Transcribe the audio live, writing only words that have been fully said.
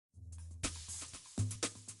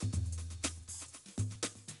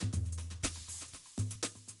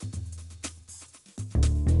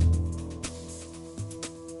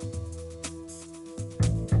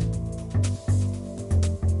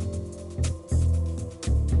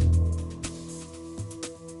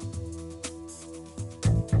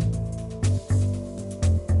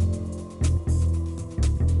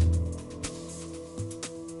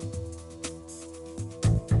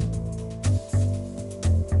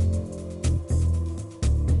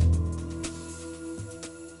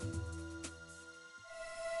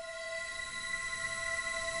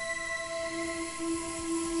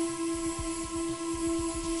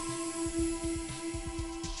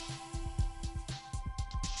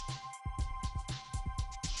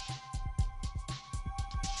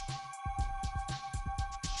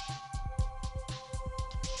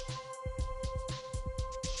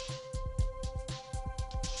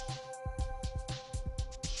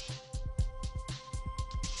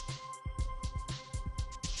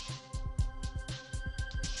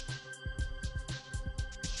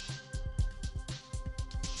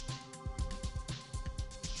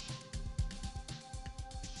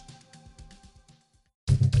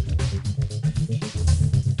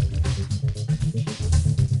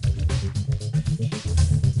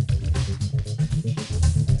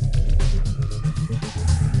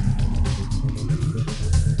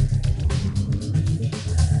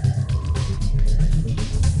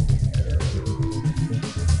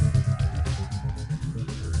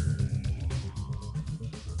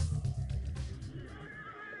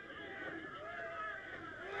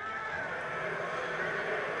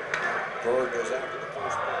word goes out to the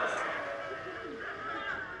first place.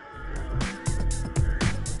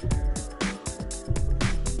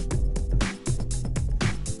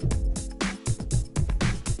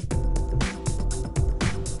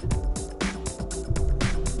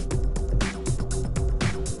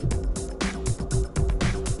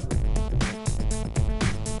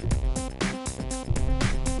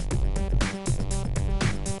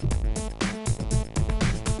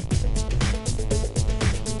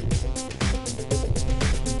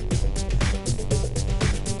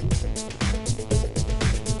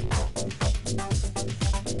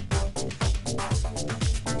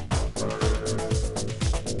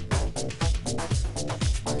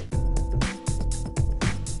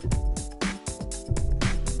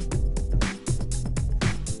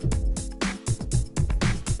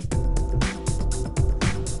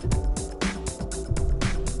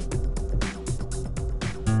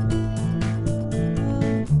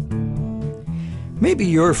 Maybe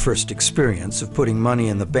your first experience of putting money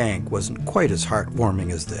in the bank wasn't quite as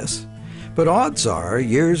heartwarming as this, but odds are,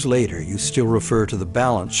 years later, you still refer to the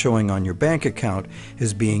balance showing on your bank account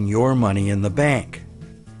as being your money in the bank.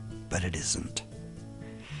 But it isn't.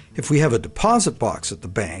 If we have a deposit box at the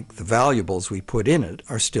bank, the valuables we put in it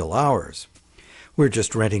are still ours. We're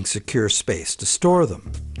just renting secure space to store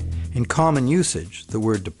them. In common usage, the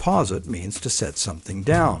word deposit means to set something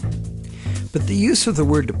down. But the use of the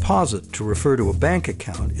word deposit to refer to a bank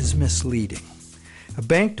account is misleading. A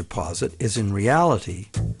bank deposit is in reality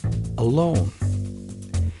a loan.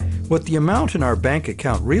 What the amount in our bank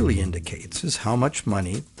account really indicates is how much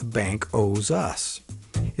money the bank owes us.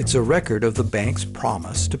 It's a record of the bank's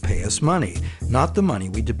promise to pay us money, not the money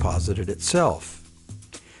we deposited itself.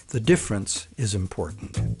 The difference is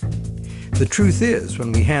important. The truth is,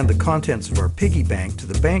 when we hand the contents of our piggy bank to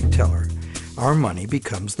the bank teller, our money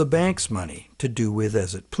becomes the bank's money to do with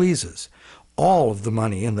as it pleases. All of the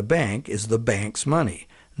money in the bank is the bank's money.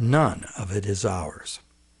 None of it is ours.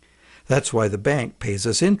 That's why the bank pays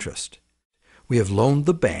us interest. We have loaned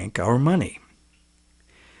the bank our money.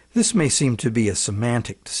 This may seem to be a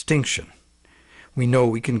semantic distinction. We know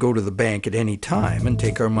we can go to the bank at any time and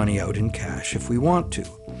take our money out in cash if we want to.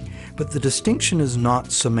 But the distinction is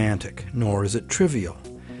not semantic, nor is it trivial.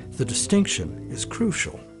 The distinction is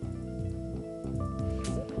crucial.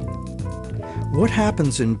 What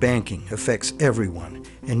happens in banking affects everyone,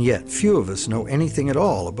 and yet few of us know anything at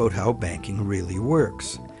all about how banking really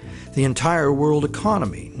works. The entire world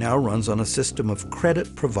economy now runs on a system of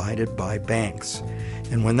credit provided by banks,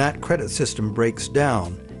 and when that credit system breaks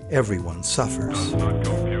down, everyone suffers.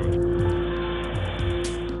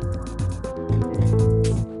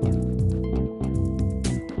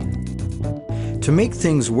 To make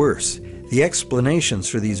things worse, the explanations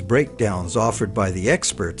for these breakdowns offered by the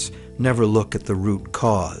experts never look at the root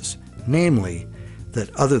cause, namely, that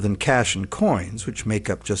other than cash and coins, which make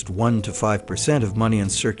up just 1 to 5% of money in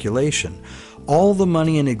circulation, all the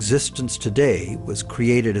money in existence today was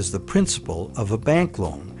created as the principal of a bank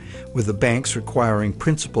loan, with the banks requiring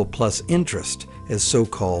principal plus interest as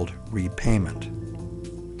so-called repayment.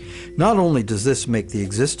 Not only does this make the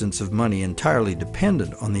existence of money entirely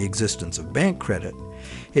dependent on the existence of bank credit,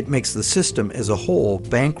 it makes the system as a whole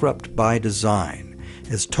bankrupt by design,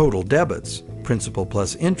 as total debits, principal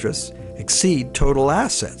plus interest, exceed total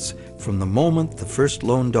assets from the moment the first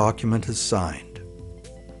loan document is signed.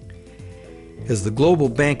 As the global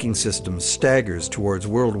banking system staggers towards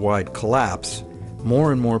worldwide collapse,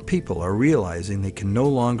 more and more people are realizing they can no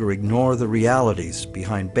longer ignore the realities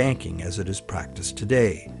behind banking as it is practiced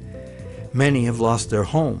today. Many have lost their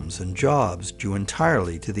homes and jobs due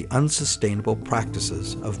entirely to the unsustainable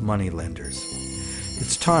practices of moneylenders.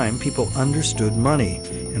 It's time people understood money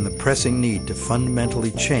and the pressing need to fundamentally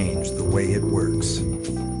change the way it works.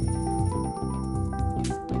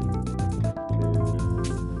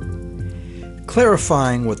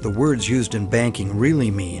 Clarifying what the words used in banking really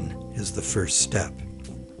mean is the first step.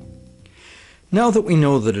 Now that we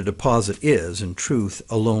know that a deposit is, in truth,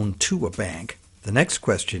 a loan to a bank, the next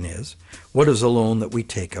question is, what is a loan that we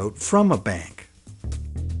take out from a bank?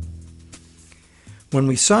 When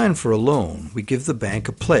we sign for a loan, we give the bank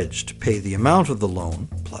a pledge to pay the amount of the loan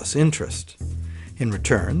plus interest. In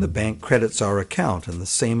return, the bank credits our account in the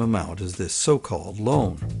same amount as this so-called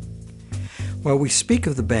loan. While we speak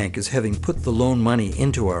of the bank as having put the loan money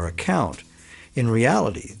into our account, in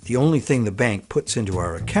reality, the only thing the bank puts into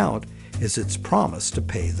our account is its promise to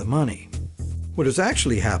pay the money. What has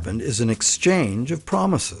actually happened is an exchange of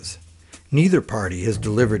promises. Neither party has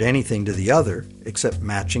delivered anything to the other except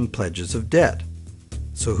matching pledges of debt.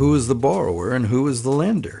 So who is the borrower and who is the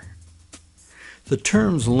lender? The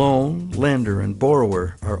terms loan, lender, and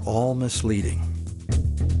borrower are all misleading.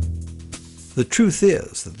 The truth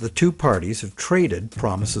is that the two parties have traded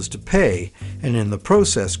promises to pay and in the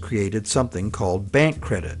process created something called bank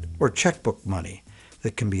credit or checkbook money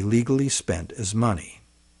that can be legally spent as money.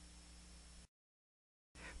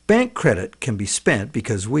 Bank credit can be spent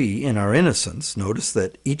because we, in our innocence, notice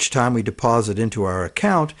that each time we deposit into our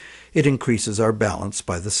account, it increases our balance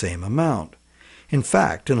by the same amount. In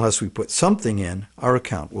fact, unless we put something in, our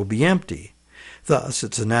account will be empty. Thus,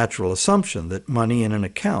 it's a natural assumption that money in an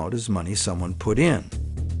account is money someone put in.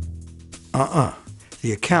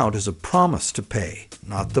 The account is a promise to pay,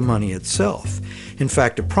 not the money itself. In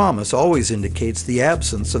fact, a promise always indicates the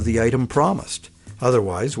absence of the item promised.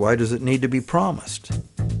 Otherwise, why does it need to be promised?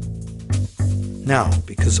 Now,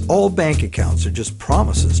 because all bank accounts are just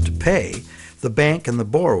promises to pay, the bank and the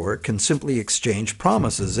borrower can simply exchange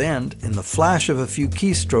promises and, in the flash of a few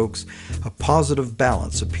keystrokes, a positive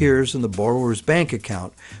balance appears in the borrower's bank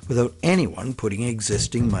account without anyone putting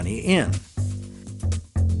existing money in.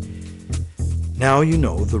 Now you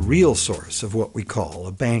know the real source of what we call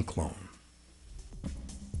a bank loan.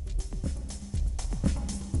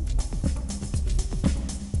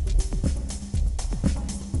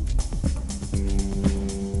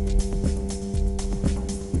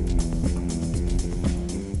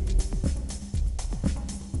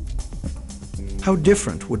 How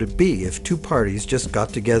different would it be if two parties just got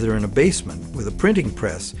together in a basement with a printing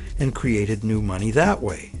press and created new money that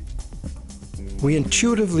way? We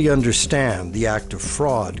intuitively understand the act of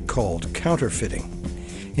fraud called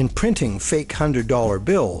counterfeiting. In printing fake $100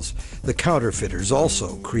 bills, the counterfeiters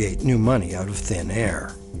also create new money out of thin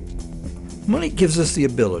air. Money gives us the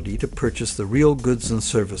ability to purchase the real goods and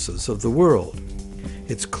services of the world.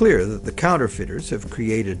 It's clear that the counterfeiters have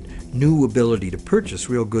created new ability to purchase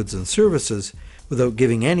real goods and services without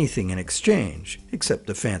giving anything in exchange except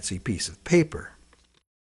a fancy piece of paper.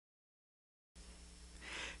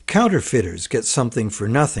 Counterfeiters get something for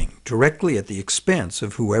nothing directly at the expense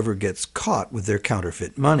of whoever gets caught with their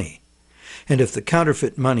counterfeit money. And if the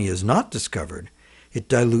counterfeit money is not discovered, it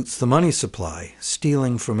dilutes the money supply,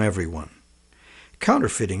 stealing from everyone.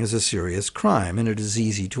 Counterfeiting is a serious crime, and it is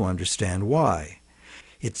easy to understand why.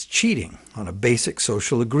 It's cheating on a basic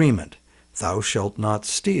social agreement, thou shalt not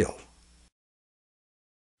steal.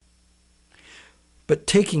 But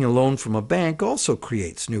taking a loan from a bank also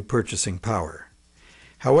creates new purchasing power.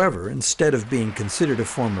 However, instead of being considered a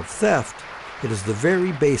form of theft, it is the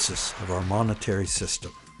very basis of our monetary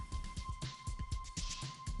system.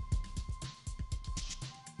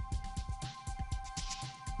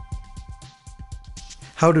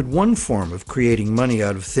 How did one form of creating money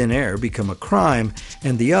out of thin air become a crime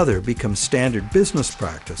and the other become standard business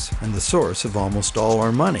practice and the source of almost all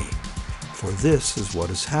our money? For this is what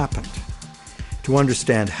has happened. To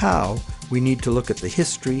understand how, we need to look at the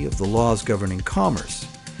history of the laws governing commerce.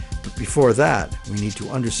 But before that, we need to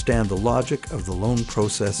understand the logic of the loan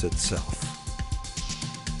process itself.